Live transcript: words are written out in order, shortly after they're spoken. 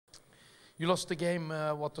You lost the game.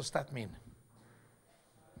 What does that mean?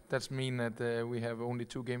 That means that we have only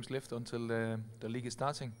 2 games left until the league is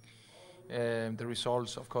starting. The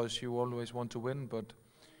results, of course, you always want to win,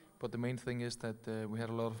 but the main thing is that we had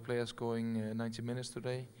a lot of players going 90 minutes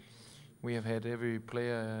today. We have had every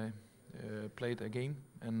player played a game,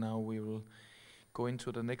 and now we will go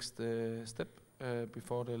into the next step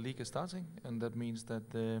before the league is starting, and that means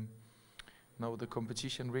that now the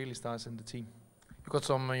competition really starts in the team. You got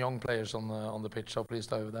some young players on the pitch, so please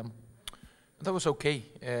start with them. That was okay.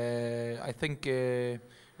 I think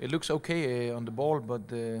it looks okay on the ball, but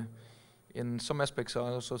in some aspects I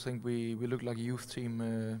also think we look like a youth team.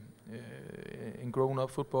 In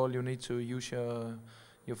grown-up football you need to use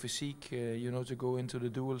your physique, to go into the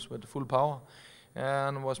duels with full power,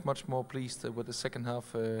 and was much more pleased with the second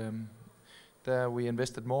half. There we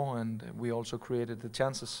invested more, and we also created the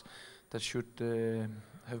chances that should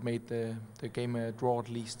have made the game a draw at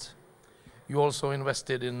least. You also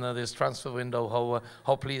invested in this transfer window.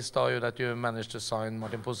 How pleased are you that you managed to sign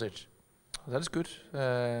Martin Pusic? That is good.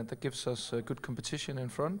 That gives us a good competition in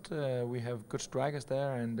front. We have good strikers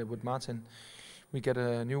there, and with Martin we get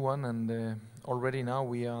a new one, and already now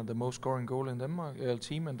we are the most scoring goal in Denmark,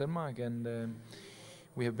 team in Denmark, and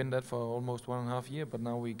we have been that for almost 1.5 years, but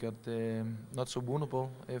now we got not so vulnerable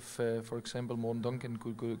if, for example, Morten Duncan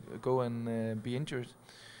could go and be injured.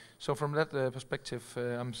 So from that perspective,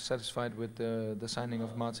 I'm satisfied with the signing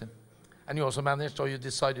of Martin. And you also managed, or you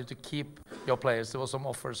decided to keep your players. There was some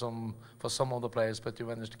offers for some of the players, but you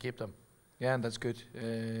managed to keep them. Yeah, and that's good.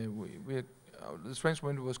 The transfer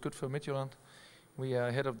window was good for Midtjylland. We are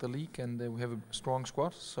ahead of the league, and we have a strong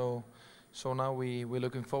squad. So now we're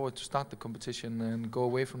looking forward to start the competition and go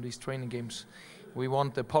away from these training games. We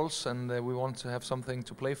want the pulse, and we want to have something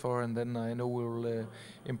to play for, and then I know we'll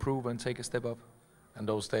improve and take a step up. And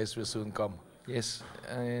those days will soon come. Yes,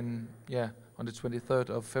 and yeah, on the 23rd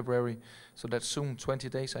of February. So that's soon, 20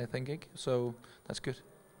 days, I think. So that's good.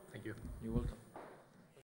 Thank you. You're welcome.